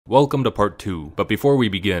Welcome to part 2, but before we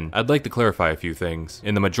begin, I'd like to clarify a few things.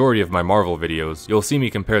 In the majority of my Marvel videos, you'll see me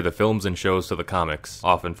compare the films and shows to the comics,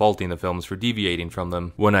 often faulting the films for deviating from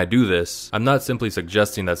them. When I do this, I'm not simply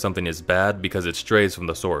suggesting that something is bad because it strays from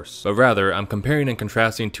the source, but rather, I'm comparing and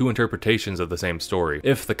contrasting two interpretations of the same story.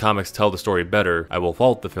 If the comics tell the story better, I will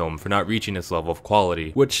fault the film for not reaching its level of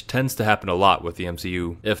quality, which tends to happen a lot with the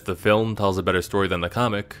MCU. If the film tells a better story than the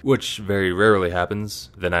comic, which very rarely happens,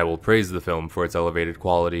 then I will praise the film for its elevated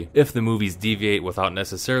quality. If the movies deviate without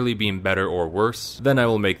necessarily being better or worse, then I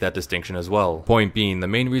will make that distinction as well. Point being, the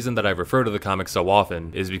main reason that I refer to the comics so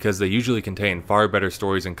often is because they usually contain far better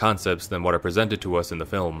stories and concepts than what are presented to us in the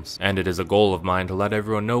films, and it is a goal of mine to let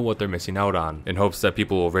everyone know what they're missing out on, in hopes that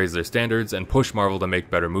people will raise their standards and push Marvel to make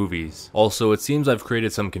better movies. Also, it seems I've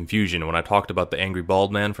created some confusion when I talked about the angry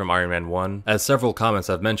bald man from Iron Man 1, as several comments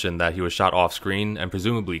have mentioned that he was shot off screen and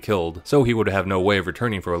presumably killed, so he would have no way of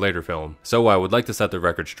returning for a later film. So I would like to set the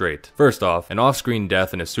record straight. First off, an off-screen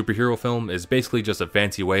death in a superhero film is basically just a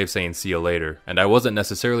fancy way of saying see you later, and I wasn't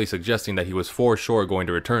necessarily suggesting that he was for sure going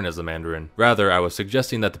to return as the Mandarin. Rather, I was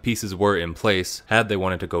suggesting that the pieces were in place had they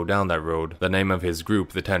wanted to go down that road. The name of his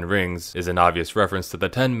group, the 10 Rings, is an obvious reference to the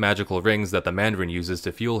 10 magical rings that the Mandarin uses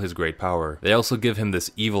to fuel his great power. They also give him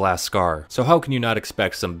this evil-ass scar, so how can you not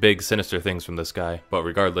expect some big sinister things from this guy? But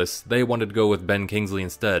regardless, they wanted to go with Ben Kingsley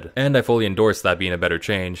instead, and I fully endorse that being a better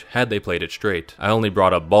change had they played it straight. I only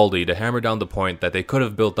brought up Baldy to hammer down the point that they could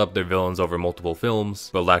have built up their villains over multiple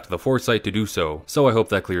films, but lacked the foresight to do so I hope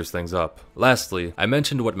that clears things up. Lastly, I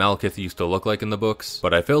mentioned what Malekith used to look like in the books,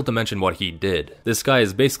 but I failed to mention what he did. This guy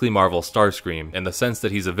is basically Marvel's Starscream, in the sense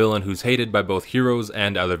that he's a villain who's hated by both heroes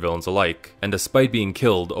and other villains alike, and despite being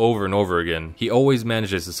killed over and over again, he always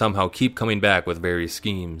manages to somehow keep coming back with various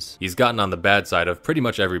schemes. He's gotten on the bad side of pretty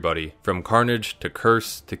much everybody, from Carnage to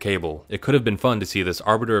Curse to Cable. It could have been fun to see this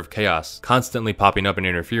Arbiter of Chaos constantly popping up and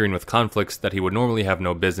interfering with conflicts that he would normally have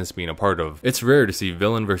no business being a part of. It's rare to see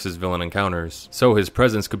villain versus villain encounters, so his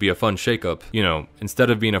presence could be a fun shakeup, you know, instead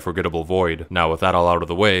of being a forgettable void. Now with that all out of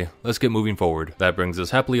the way, let's get moving forward. That brings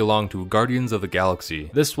us happily along to Guardians of the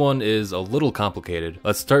Galaxy. This one is a little complicated.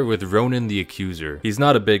 Let's start with Ronan the Accuser. He's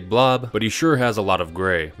not a big blob, but he sure has a lot of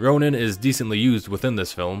gray. Ronan is decently used within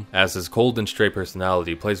this film, as his cold and straight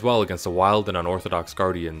personality plays well against the wild and unorthodox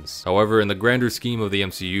Guardians. However, in the grander scheme of the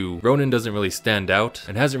MCU, Ronan doesn't really stand out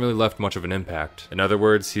and hasn't really left much of an impact. In other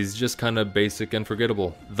words, he's just kinda basic and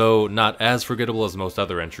forgettable. Though not as forgettable as most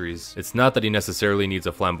other entries. It's not that he necessarily needs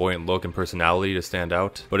a flamboyant look and personality to stand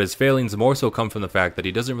out, but his failings more so come from the fact that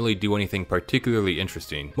he doesn't really do anything particularly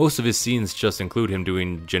interesting. Most of his scenes just include him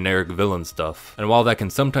doing generic villain stuff, and while that can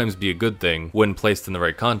sometimes be a good thing when placed in the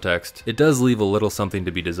right context, it does leave a little something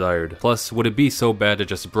to be desired. Plus, would it be so bad to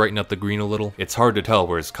just brighten up the green a little? It's hard to tell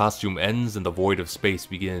where his costume ends and the void of space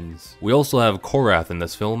begins. We also have Korath in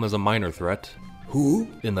this film as a minor threat. Who?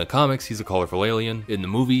 In the comics, he's a colorful alien. In the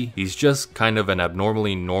movie, he's just kind of an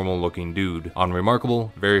abnormally normal looking dude.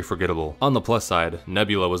 Unremarkable, very forgettable. On the plus side,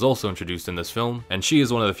 Nebula was also introduced in this film, and she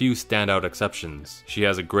is one of the few standout exceptions. She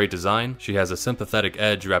has a great design, she has a sympathetic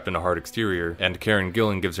edge wrapped in a hard exterior, and Karen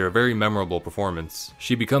Gillan gives her a very memorable performance.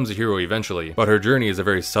 She becomes a hero eventually, but her journey is a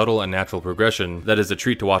very subtle and natural progression that is a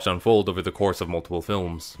treat to watch unfold over the course of multiple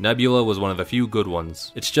films. Nebula was one of the few good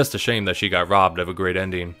ones. It's just a shame that she got robbed of a great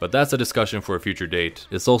ending, but that's a discussion for a future date.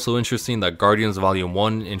 It's also interesting that Guardians Volume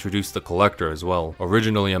 1 introduced the Collector as well,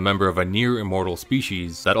 originally a member of a near-immortal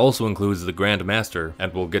species that also includes the Grand Master,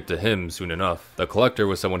 and we'll get to him soon enough. The Collector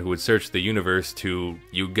was someone who would search the universe to,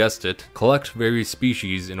 you guessed it, collect various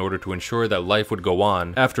species in order to ensure that life would go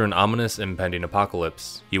on after an ominous impending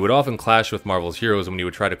apocalypse. He would often clash with Marvel's heroes when he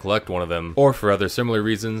would try to collect one of them, or for other similar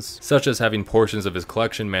reasons, such as having portions of his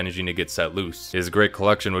collection managing to get set loose. His great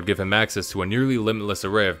collection would give him access to a nearly limitless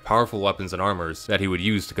array of powerful weapons and armors that he would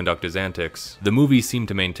use to conduct his antics. The movie seemed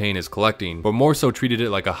to maintain his collecting, but more so treated it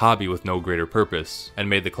like a hobby with no greater purpose, and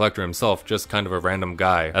made the Collector himself just kind of a random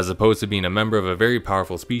guy, as opposed to being a member of a very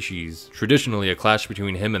powerful species. Traditionally, a clash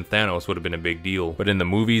between him and Thanos would have been a big deal, but in the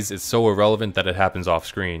movies, it's so irrelevant that it happens off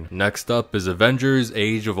screen. Next up is Avengers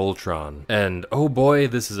Age of Ultron. And oh boy,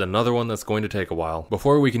 this is another one that's going to take a while.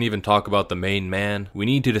 Before we can even talk about the main man, we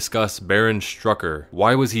need to discuss Baron Strucker.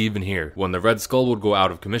 Why was he even here? When the Red Skull would go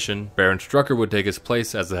out of commission, Baron Strucker Strucker would take his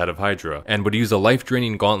place as the head of Hydra, and would use a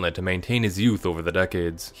life-draining gauntlet to maintain his youth over the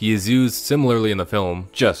decades. He is used similarly in the film.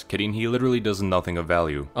 Just kidding, he literally does nothing of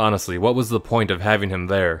value. Honestly, what was the point of having him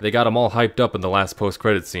there? They got him all hyped up in the last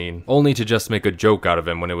post-credit scene, only to just make a joke out of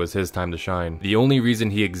him when it was his time to shine. The only reason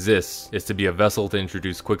he exists is to be a vessel to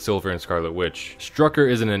introduce Quicksilver and Scarlet Witch. Strucker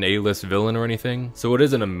isn't an A-list villain or anything, so it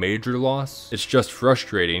isn't a major loss. It's just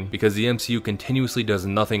frustrating because the MCU continuously does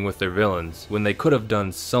nothing with their villains when they could have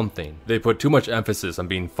done something. They put too much emphasis on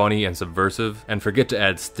being funny and subversive and forget to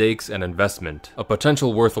add stakes and investment. A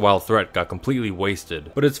potential worthwhile threat got completely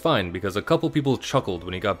wasted, but it's fine because a couple people chuckled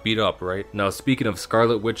when he got beat up, right? Now speaking of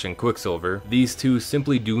Scarlet Witch and Quicksilver, these two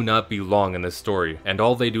simply do not belong in this story, and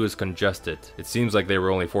all they do is congest it. It seems like they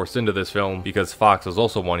were only forced into this film because Fox was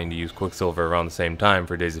also wanting to use Quicksilver around the same time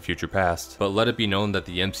for Days of Future Past. But let it be known that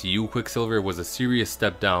the MCU Quicksilver was a serious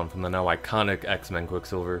step down from the now iconic X-Men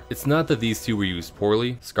Quicksilver. It's not that these two were used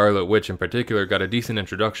poorly. Scarlet Witch in particular got a decent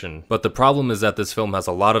introduction, but the problem is that this film has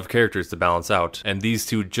a lot of characters to balance out, and these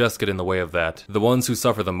two just get in the way of that. The ones who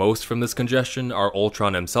suffer the most from this congestion are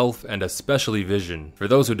Ultron himself and especially Vision. For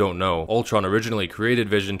those who don't know, Ultron originally created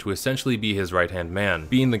Vision to essentially be his right-hand man,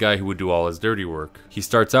 being the guy who would do all his dirty work. He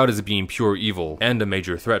starts out as being pure evil and a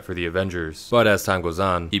major threat for the Avengers, but as time goes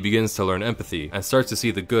on, he begins to learn empathy and starts to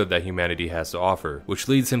see the good that humanity has to offer, which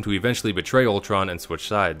leads him to eventually betray Ultron and switch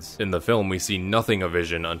sides. In the film, we see nothing of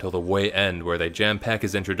Vision until the way end, where they jam-pack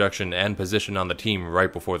his introduction and position on the team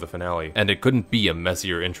right before the finale. And it couldn't be a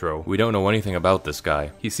messier intro. We don't know anything about this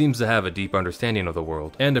guy. He seems to have a deep understanding of the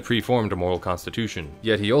world, and a preformed moral constitution.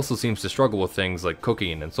 Yet he also seems to struggle with things like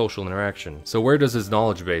cooking and social interaction. So where does his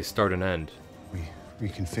knowledge base start and end? We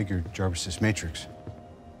reconfigured Jarvis's matrix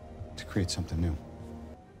to create something new.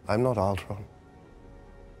 I'm not Ultron.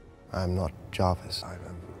 I'm not Jarvis.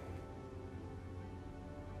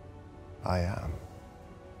 I am.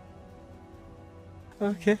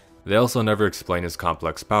 Okay. They also never explain his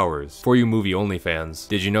complex powers. For you movie-only fans,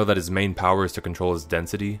 did you know that his main power is to control his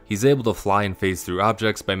density? He's able to fly and phase through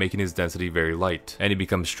objects by making his density very light, and he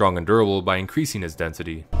becomes strong and durable by increasing his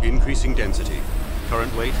density. Increasing density.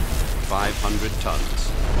 Current weight, 500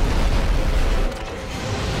 tons.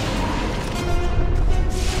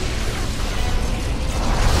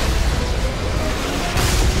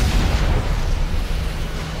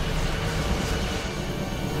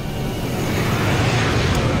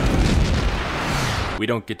 We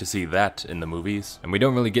don't get to see that in the movies, and we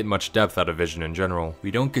don't really get much depth out of Vision in general. We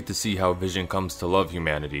don't get to see how Vision comes to love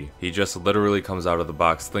humanity. He just literally comes out of the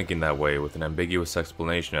box thinking that way with an ambiguous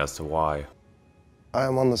explanation as to why. I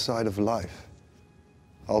am on the side of life.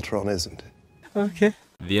 Ultron isn't. Okay.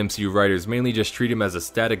 The MCU writers mainly just treat him as a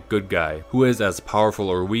static good guy, who is as powerful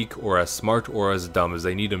or weak or as smart or as dumb as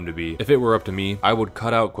they need him to be. If it were up to me, I would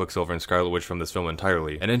cut out Quicksilver and Scarlet Witch from this film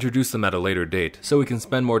entirely, and introduce them at a later date, so we can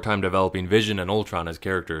spend more time developing Vision and Ultron as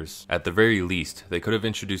characters. At the very least, they could have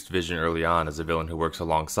introduced Vision early on as a villain who works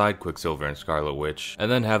alongside Quicksilver and Scarlet Witch,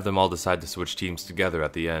 and then have them all decide to switch teams together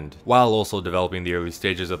at the end, while also developing the early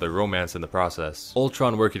stages of their romance in the process.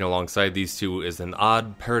 Ultron working alongside these two is an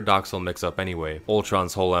odd, paradoxical mix-up anyway.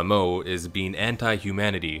 Ultron's whole MO is being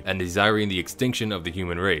anti-humanity and desiring the extinction of the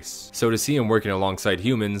human race. So to see him working alongside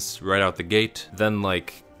humans right out the gate, then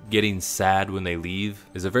like getting sad when they leave,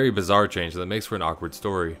 is a very bizarre change that makes for an awkward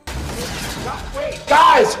story.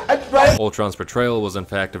 Guys! Ultron's portrayal was in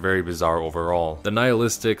fact a very bizarre overall. The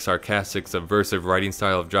nihilistic, sarcastic, subversive writing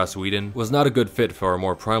style of Joss Whedon was not a good fit for a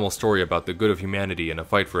more primal story about the good of humanity and a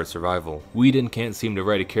fight for its survival. Whedon can't seem to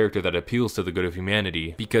write a character that appeals to the good of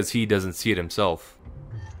humanity because he doesn't see it himself.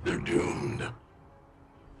 They're doomed.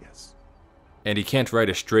 Yes. And he can't write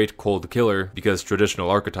a straight, cold killer because traditional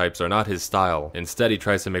archetypes are not his style. Instead, he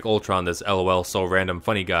tries to make Ultron this LOL so random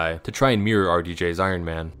funny guy to try and mirror RDJ's Iron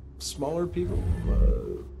Man. Smaller people?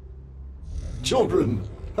 Children.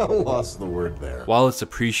 I lost the word there. While it's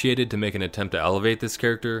appreciated to make an attempt to elevate this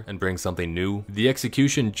character and bring something new, the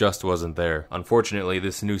execution just wasn't there. Unfortunately,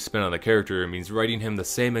 this new spin on the character means writing him the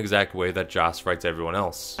same exact way that Joss writes everyone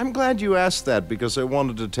else. I'm glad you asked that because I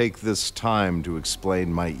wanted to take this time to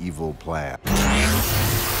explain my evil plan.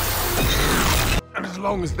 And as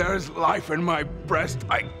long as there is life in my breast,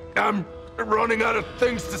 I am running out of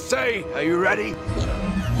things to say. Are you ready?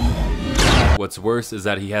 What's worse is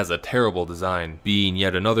that he has a terrible design, being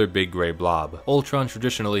yet another big gray blob. Ultron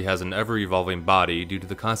traditionally has an ever-evolving body due to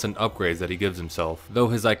the constant upgrades that he gives himself, though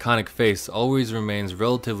his iconic face always remains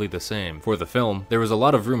relatively the same. For the film, there was a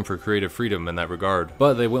lot of room for creative freedom in that regard,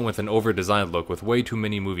 but they went with an over-designed look with way too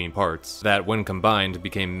many moving parts, that when combined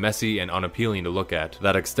became messy and unappealing to look at.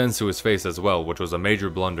 That extends to his face as well, which was a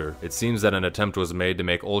major blunder. It seems that an attempt was made to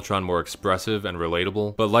make Ultron more expressive and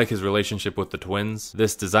relatable, but like his relationship with the twins,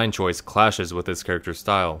 this design choice clashes with his character's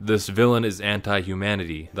style. This villain is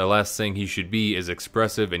anti-humanity. The last thing he should be is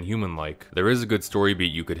expressive and human-like. There is a good story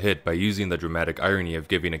beat you could hit by using the dramatic irony of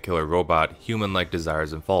giving a killer robot human-like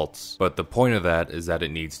desires and faults, but the point of that is that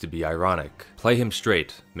it needs to be ironic. Play him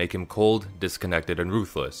straight, make him cold, disconnected, and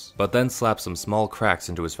ruthless, but then slap some small cracks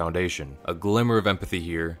into his foundation. A glimmer of empathy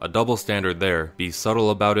here, a double standard there, be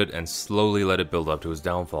subtle about it and slowly let it build up to his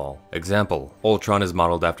downfall. Example, Ultron is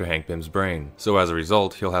modeled after Hank Pym's brain, so as a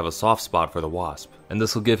result, he'll have a soft spot for the Wasp, and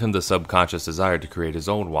this will give him the subconscious desire to create his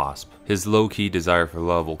own Wasp. His low-key desire for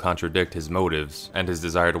love will contradict his motives, and his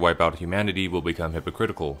desire to wipe out humanity will become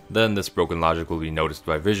hypocritical. Then this broken logic will be noticed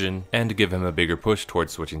by Vision, and give him a bigger push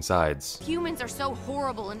towards switching sides. Humans are so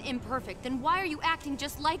horrible and imperfect, then why are you acting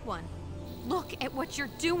just like one? Look at what you're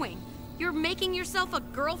doing. You're making yourself a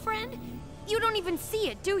girlfriend? You don't even see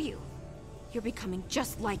it, do you? You're becoming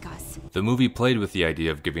just like us. The movie played with the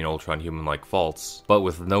idea of giving Ultron human-like faults, but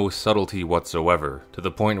with no subtlety whatsoever, to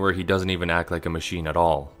the point where he doesn't even act like a machine at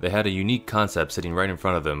all. They had a unique concept sitting right in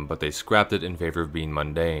front of them, but they scrapped it in favor of being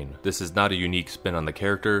mundane. This is not a unique spin on the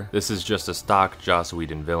character, this is just a stock Joss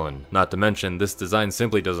Whedon villain. Not to mention, this design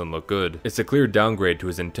simply doesn't look good. It's a clear downgrade to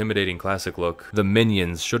his intimidating classic look. The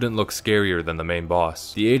minions shouldn't look scarier than the main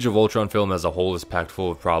boss. The Age of Ultron film as a whole is packed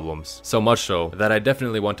full of problems, so much so that I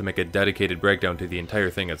definitely want to make a dedicated breakdown to the entire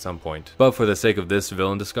thing at some point. But for the sake of this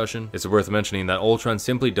villain discussion, it's worth mentioning that Ultron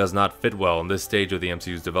simply does not fit well in this stage of the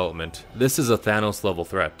MCU's development. This is a Thanos level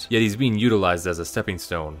threat, yet he's being utilized as a stepping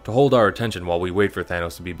stone to hold our attention while we wait for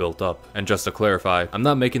Thanos to be built up. And just to clarify, I'm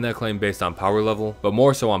not making that claim based on power level, but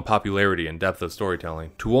more so on popularity and depth of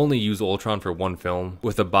storytelling. To only use Ultron for one film,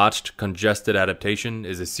 with a botched, congested adaptation,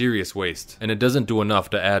 is a serious waste, and it doesn't do enough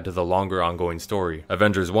to add to the longer ongoing story.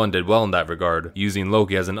 Avengers 1 did well in that regard, using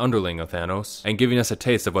Loki as an underling of Thanos, and giving us a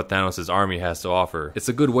taste of what Thanos' army has to offer. It's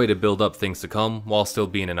a good way to build up things to come, while still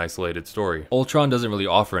being an isolated story. Ultron doesn't really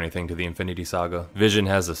offer anything to the Infinity Saga. Vision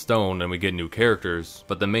has a stone and we get new characters,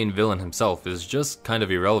 but the main villain himself is just kind of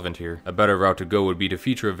irrelevant here. A better route to go would be to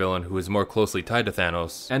feature a villain who is more closely tied to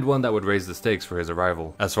Thanos, and one that would raise the stakes for his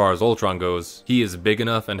arrival. As far as Ultron goes, he is big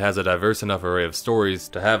enough and has a diverse enough array of stories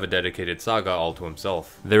to have a dedicated saga all to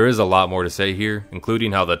himself. There is a lot more to say here,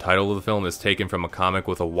 including how the title of the film is taken from a comic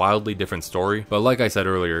with a wildly different story, but like I said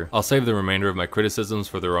earlier, I'll save the remainder of my criticisms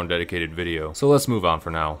for their own dedicated video, so let's move on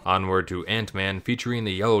for now. Onward to Ant-Man featuring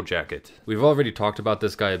the Yellow Jacket. We've already talked about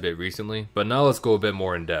this guy a bit recently, but now let's go a bit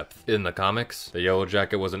more in depth. In the comics, the Yellow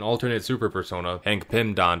Jacket was an alternate super persona Hank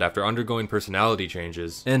Pym donned after undergoing personality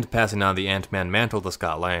changes and passing on the Ant-Man mantle to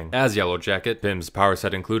Scott Lang. As Yellow Jacket, Pym's power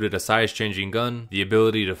set included a size-changing gun, the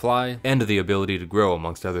ability to fly, and the ability to grow,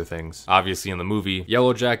 amongst other things. Obviously in the movie,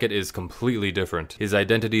 Yellow Jacket is completely different. His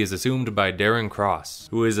identity is assumed by Darren Cross,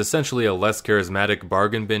 who is essentially a less charismatic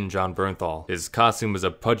bargain bin John Bernthal. His costume is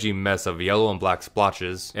a pudgy mess of yellow and black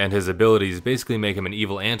splotches, and his abilities basically make him an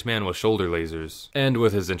evil Ant-Man with shoulder lasers. And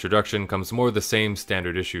with his introduction comes more of the same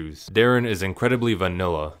standard issues. Darren is incredibly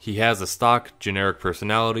vanilla. He has a stock, generic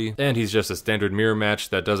personality, and he's just a standard mirror match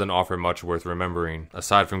that doesn't offer much worth remembering,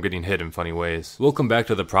 aside from getting hit in funny ways. We'll come back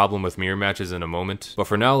to the problem with mirror matches in a moment, but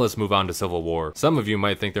for now let's move on to Civil War. Some of you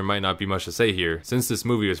might think there might not be much to say here, since this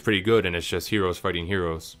movie was pretty good and it's just heroes fighting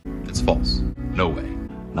heroes. It's false. No way.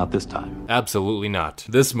 Not this time. Absolutely not.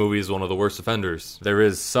 This movie is one of the worst offenders. There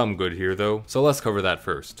is some good here though, so let's cover that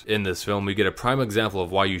first. In this film, we get a prime example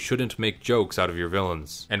of why you shouldn't make jokes out of your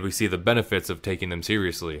villains, and we see the benefits of taking them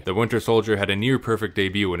seriously. The Winter Soldier had a near perfect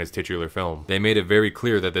debut in his titular film. They made it very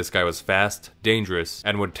clear that this guy was fast, dangerous,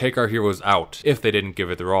 and would take our heroes out if they didn't give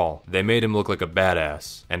it their all. They made him look like a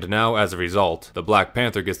badass. And now, as a result, the Black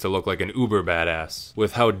Panther gets to look like an uber badass,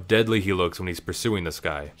 with how deadly he looks when he's pursuing this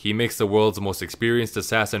guy. He makes the world's most experienced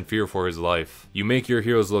assassin and fear for his life. You make your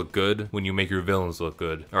heroes look good when you make your villains look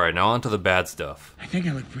good. Alright, now on to the bad stuff. I think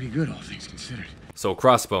I look pretty good, all things considered. So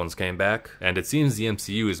Crossbones came back, and it seems the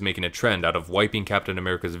MCU is making a trend out of wiping Captain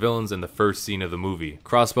America's villains in the first scene of the movie.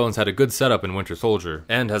 Crossbones had a good setup in Winter Soldier,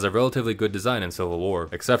 and has a relatively good design in Civil War,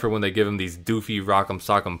 except for when they give him these doofy rock'em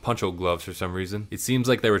sock'em puncho gloves for some reason. It seems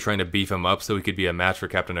like they were trying to beef him up so he could be a match for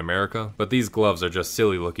Captain America, but these gloves are just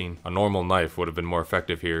silly looking. A normal knife would have been more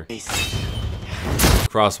effective here.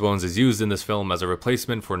 Crossbones is used in this film as a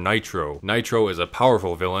replacement for Nitro. Nitro is a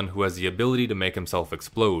powerful villain who has the ability to make himself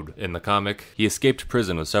explode. In the comic, he escaped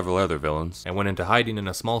prison with several other villains and went into hiding in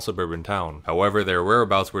a small suburban town. However, their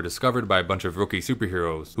whereabouts were discovered by a bunch of rookie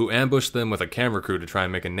superheroes who ambushed them with a camera crew to try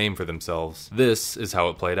and make a name for themselves. This is how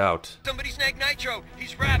it played out. Somebody snag Nitro!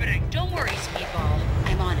 He's rabbiting! Don't worry, Speedball.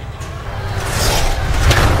 I'm on it.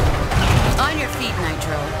 On your feet,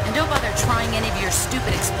 Nitro, and don't bother trying any of your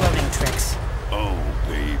stupid exploding tricks. Oh,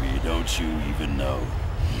 baby, don't you even know?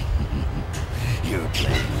 You're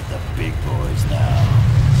playing with the big boys now.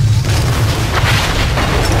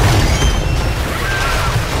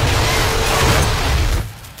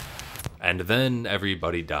 And then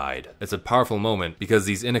everybody died. It's a powerful moment because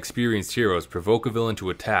these inexperienced heroes provoke a villain to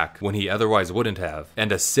attack when he otherwise wouldn't have,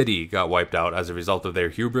 and a city got wiped out as a result of their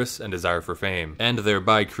hubris and desire for fame, and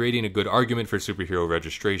thereby creating a good argument for superhero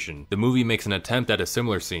registration. The movie makes an attempt at a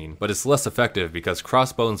similar scene, but it's less effective because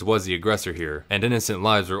Crossbones was the aggressor here, and innocent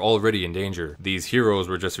lives were already in danger. These heroes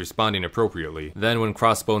were just responding appropriately. Then when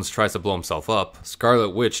Crossbones tries to blow himself up,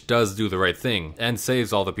 Scarlet Witch does do the right thing, and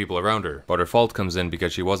saves all the people around her, but her fault comes in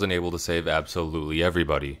because she wasn't able to save absolutely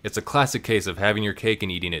everybody. It's a classic case of having your cake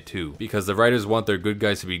and eating it too, because the writers want their good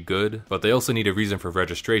guys to be good, but they also need a reason for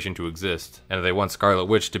registration to exist, and they want Scarlet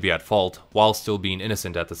Witch to be at fault while still being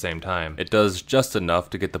innocent at the same time. It does just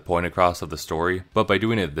enough to get the point across of the story, but by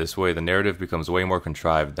doing it this way, the narrative becomes way more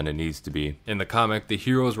contrived than it needs to be. In the comic, the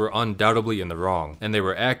heroes were undoubtedly in the wrong, and they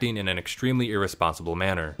were acting in an extremely irresponsible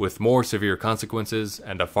manner, with more severe consequences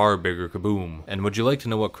and a far bigger kaboom. And would you like to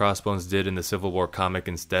know what Crossbones did in the Civil War comic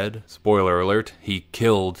instead? Spoiler alert, he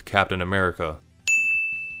killed Captain America.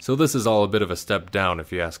 So this is all a bit of a step down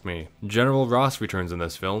if you ask me. General Ross returns in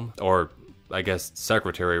this film, or I guess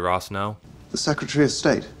Secretary Ross now. The Secretary of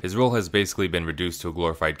State. His role has basically been reduced to a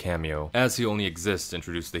glorified cameo, as he only exists to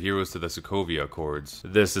introduce the heroes to the Sokovia Accords.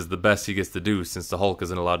 This is the best he gets to do since the Hulk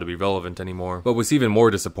isn't allowed to be relevant anymore. But what's even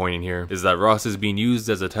more disappointing here is that Ross is being used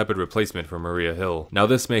as a tepid replacement for Maria Hill. Now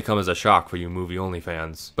this may come as a shock for you movie-only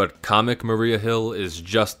fans, but comic Maria Hill is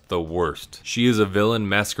just the worst. She is a villain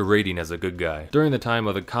masquerading as a good guy. During the time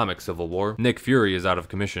of the comic Civil War, Nick Fury is out of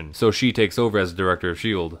commission, so she takes over as director of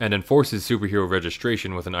S.H.I.E.L.D. and enforces superhero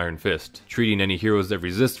registration with an iron fist, treating any heroes that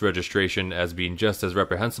resist registration as being just as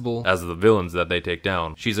reprehensible as the villains that they take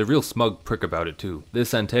down. She's a real smug prick about it too.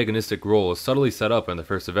 This antagonistic role is subtly set up in the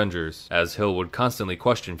first Avengers, as Hill would constantly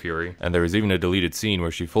question Fury, and there is even a deleted scene where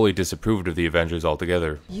she fully disapproved of the Avengers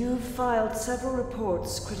altogether. You've filed several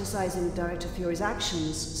reports criticizing Director Fury's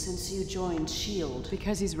actions since you joined S.H.I.E.L.D.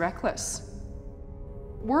 Because he's reckless.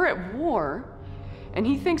 We're at war, and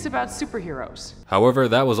he thinks about superheroes. However,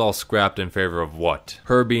 that was all scrapped in favor of what?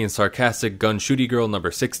 Her being sarcastic gun shooty girl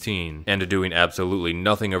number 16, and doing absolutely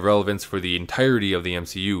nothing of relevance for the entirety of the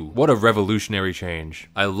MCU. What a revolutionary change.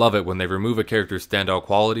 I love it when they remove a character's standout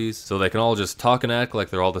qualities, so they can all just talk and act like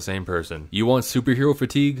they're all the same person. You want superhero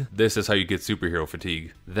fatigue? This is how you get superhero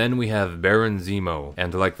fatigue. Then we have Baron Zemo,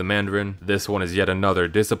 and like the Mandarin, this one is yet another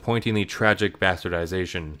disappointingly tragic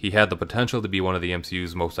bastardization. He had the potential to be one of the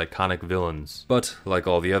MCU's most iconic villains, but like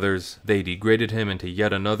all the others, they degraded him into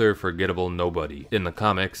yet another forgettable nobody. In the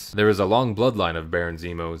comics, there is a long bloodline of Baron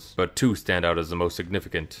Zemos, but two stand out as the most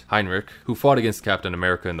significant. Heinrich, who fought against Captain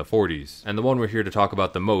America in the 40s, and the one we're here to talk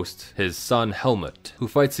about the most, his son Helmut, who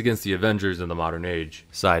fights against the Avengers in the modern age.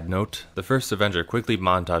 Side note, the first Avenger quickly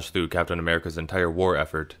montaged through Captain America's entire war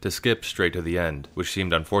effort to skip straight to the end, which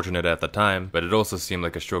seemed unfortunate at the time, but it also seemed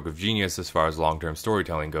like a stroke of genius as far as long-term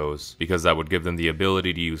storytelling goes, because that would give them the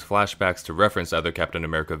ability to use flashbacks to reference other Captain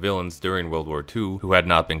America villains during World War II who had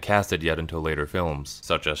not been casted yet until later films,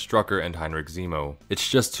 such as Strucker and Heinrich Zemo. It's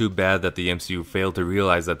just too bad that the MCU failed to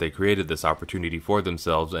realize that they created this opportunity for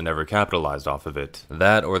themselves and never capitalized off of it.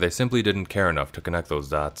 That, or they simply didn't care enough to connect those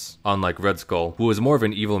dots. Unlike Red Skull, who is more of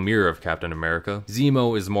an evil mirror of Captain America,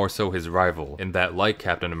 Zemo is more so his rival, in that, like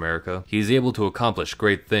Captain America, he is able to accomplish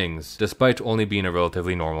great things, despite only being a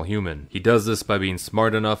relatively normal human. He does this by being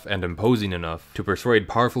smart enough and imposing enough to persuade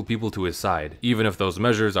powerful people to his side, even if those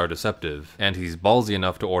measures are deceptive, and he's ballsy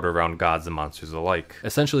enough to order around gods and monsters alike,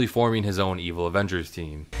 essentially forming his own evil Avengers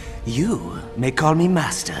team. You may call me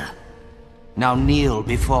Master. Now kneel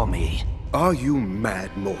before me. Are you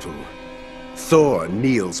mad, mortal? Thor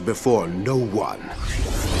kneels before no one.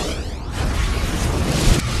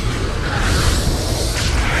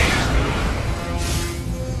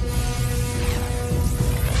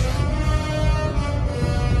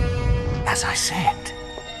 As I said,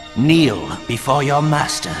 kneel before your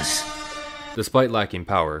masters. Despite lacking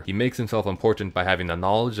power, he makes himself important by having the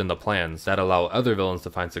knowledge and the plans that allow other villains to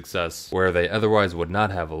find success where they otherwise would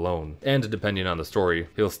not have alone. And depending on the story,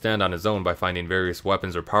 he'll stand on his own by finding various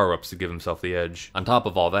weapons or power-ups to give himself the edge. On top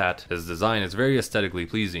of all that, his design is very aesthetically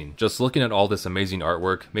pleasing. Just looking at all this amazing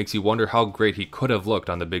artwork makes you wonder how great he could have looked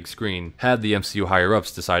on the big screen had the MCU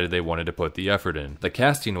higher-ups decided they wanted to put the effort in. The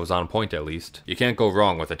casting was on point at least. You can't go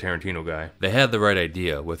wrong with a Tarantino guy. They had the right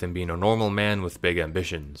idea with him being a normal man with big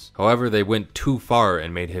ambitions. However, they went too far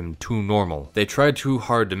and made him too normal. They tried too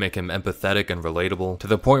hard to make him empathetic and relatable, to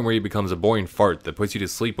the point where he becomes a boring fart that puts you to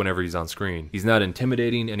sleep whenever he's on screen. He's not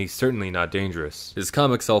intimidating and he's certainly not dangerous. His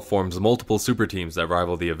comic self forms multiple super teams that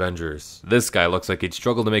rival the Avengers. This guy looks like he'd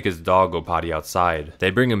struggle to make his dog go potty outside. They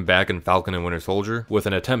bring him back in Falcon and Winter Soldier with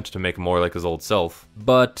an attempt to make him more like his old self,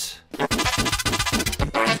 but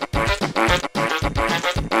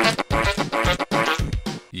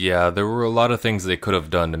yeah, there were a lot of things they could have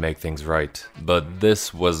done to make things right, but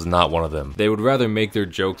this was not one of them. They would rather make their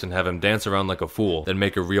jokes and have him dance around like a fool than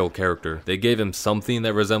make a real character. They gave him something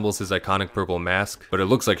that resembles his iconic purple mask, but it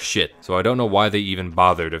looks like shit, so I don't know why they even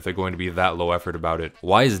bothered if they're going to be that low effort about it.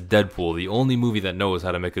 Why is Deadpool the only movie that knows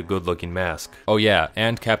how to make a good looking mask? Oh yeah,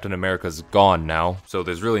 and Captain America's gone now, so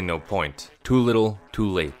there's really no point. Too little, too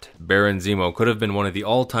late. Baron Zemo could have been one of the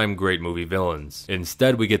all-time great movie villains.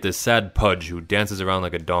 Instead, we get this sad pudge who dances around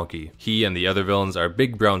like a donkey. He and the other villains are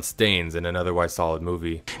big brown stains in an otherwise solid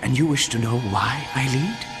movie. And you wish to know why I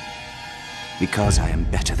lead? Because I am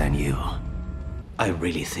better than you. I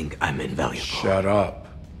really think I'm invaluable. Shut up.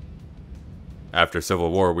 After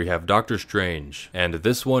Civil War, we have Doctor Strange, and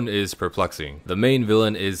this one is perplexing. The main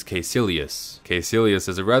villain is Caecilius. Caecilius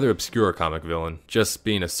is a rather obscure comic villain, just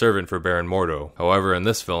being a servant for Baron Mordo. However, in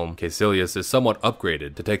this film, Caecilius is somewhat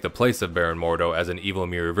upgraded to take the place of Baron Mordo as an evil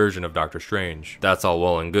mirror version of Doctor Strange. That's all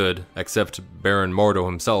well and good, except Baron Mordo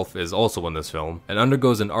himself is also in this film, and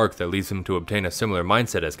undergoes an arc that leads him to obtain a similar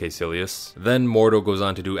mindset as Caecilius. Then Mordo goes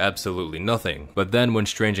on to do absolutely nothing, but then when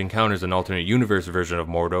Strange encounters an alternate universe version of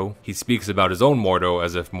Mordo, he speaks about his own Mordo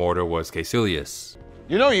as if Mordo was Caecilius.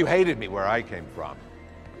 You know you hated me where I came from.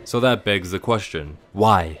 So that begs the question,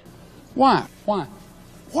 why? Why?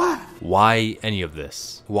 Why any of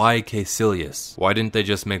this? Why Caecilius? Why didn't they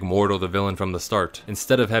just make Mordo the villain from the start,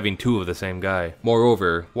 instead of having two of the same guy?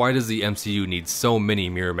 Moreover, why does the MCU need so many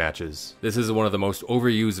mirror matches? This is one of the most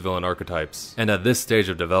overused villain archetypes, and at this stage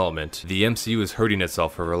of development, the MCU is hurting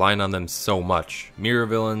itself for relying on them so much. Mirror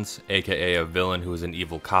villains, aka a villain who is an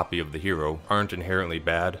evil copy of the hero, aren't inherently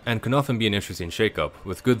bad, and can often be an interesting shakeup,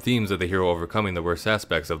 with good themes of the hero overcoming the worst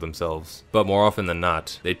aspects of themselves. But more often than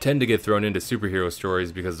not, they tend to get thrown into superhero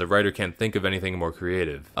stories because the writer can't think of anything more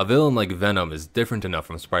creative. A villain like Venom is different enough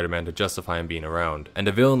from Spider-Man to justify him being around, and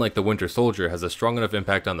a villain like the Winter Soldier has a strong enough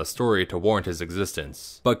impact on the story to warrant his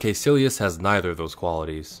existence. But Caecilius has neither of those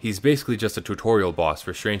qualities. He's basically just a tutorial boss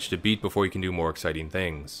for Strange to beat before he can do more exciting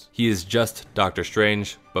things. He is just Doctor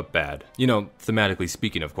Strange, but bad. You know, thematically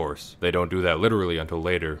speaking, of course. They don't do that literally until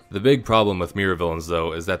later. The big problem with mirror villains,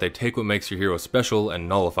 though, is that they take what makes your hero special and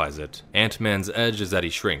nullifies it. Ant-Man's edge is that he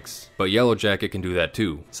shrinks, but Yellow Jacket can do that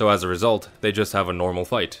too. So as a result, they just have a normal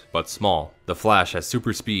fight, but small. The Flash has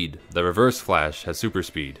super speed, the Reverse Flash has super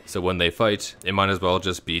speed, so when they fight, it might as well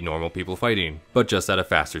just be normal people fighting, but just at a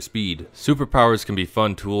faster speed. Superpowers can be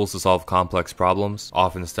fun tools to solve complex problems,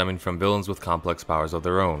 often stemming from villains with complex powers of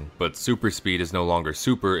their own, but super speed is no longer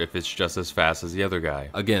super if it's just as fast as the other guy.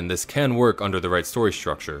 Again, this can work under the right story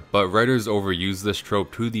structure, but writers overuse this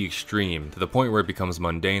trope to the extreme, to the point where it becomes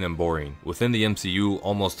mundane and boring. Within the MCU,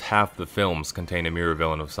 almost half the films contain a mirror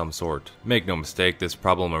villain of some sort. Make no mistake, this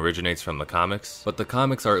problem originates from the comics, but the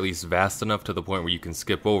comics are at least vast enough to the point where you can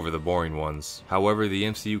skip over the boring ones. However, the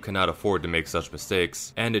MCU cannot afford to make such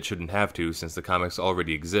mistakes, and it shouldn't have to since the comics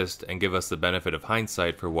already exist and give us the benefit of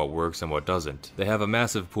hindsight for what works and what doesn't. They have a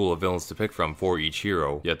massive pool of villains to pick from for each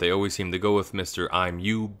hero, yet they always seem to go with Mr. I'm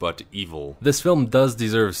you, but evil. This film does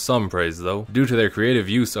deserve some praise though, due to their creative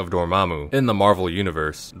use of Dormammu. In the Marvel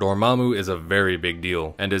universe, Dormammu is a very big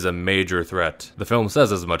deal, and is a major threat. The film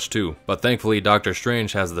says as much too, but thankfully Doctor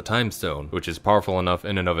Strange has the Time Stone, which is powerful enough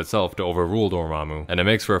in and of itself to overrule Dormammu, and it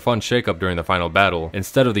makes for a fun shakeup during the final battle,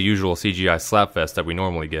 instead of the usual CGI slapfest that we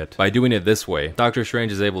normally get. By doing it this way, Doctor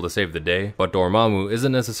Strange is able to save the day, but Dormammu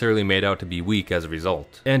isn't necessarily made out to be weak as a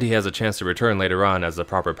result, and he has a chance to return later on as the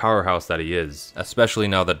proper powerhouse that he is, especially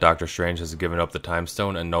now that Doctor Strange has given up the Time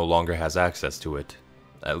Stone and no longer has access to it.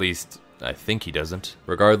 At least, I think he doesn't.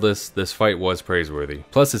 Regardless, this fight was praiseworthy.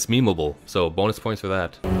 Plus, it's memeable, so bonus points for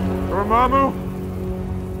that. Dormammu?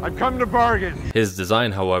 I've come to bargain. His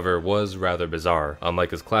design, however, was rather bizarre. Unlike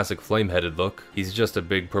his classic flame-headed look, he's just a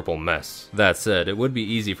big purple mess. That said, it would be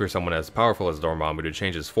easy for someone as powerful as Dormammu to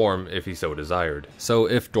change his form if he so desired. So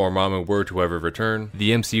if Dormammu were to ever return, the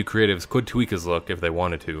MCU creatives could tweak his look if they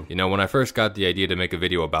wanted to. You know, when I first got the idea to make a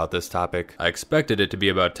video about this topic, I expected it to be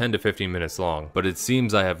about 10 to 15 minutes long, but it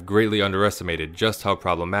seems I have greatly underestimated just how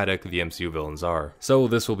problematic the MCU villains are. So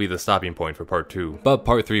this will be the stopping point for part 2, but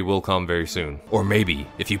part 3 will come very soon. Or maybe,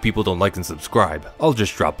 if you people don't like and subscribe, I'll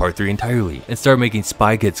just drop part 3 entirely and start making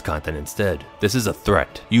Spy Kids content instead. This is a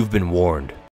threat. You've been warned.